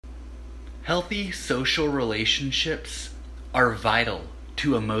Healthy social relationships are vital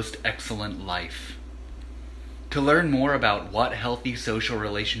to a most excellent life. To learn more about what healthy social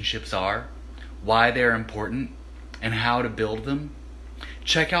relationships are, why they're important, and how to build them,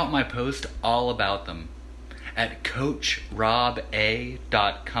 check out my post all about them at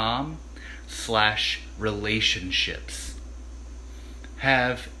coachroba.com/relationships.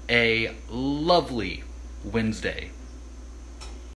 Have a lovely Wednesday.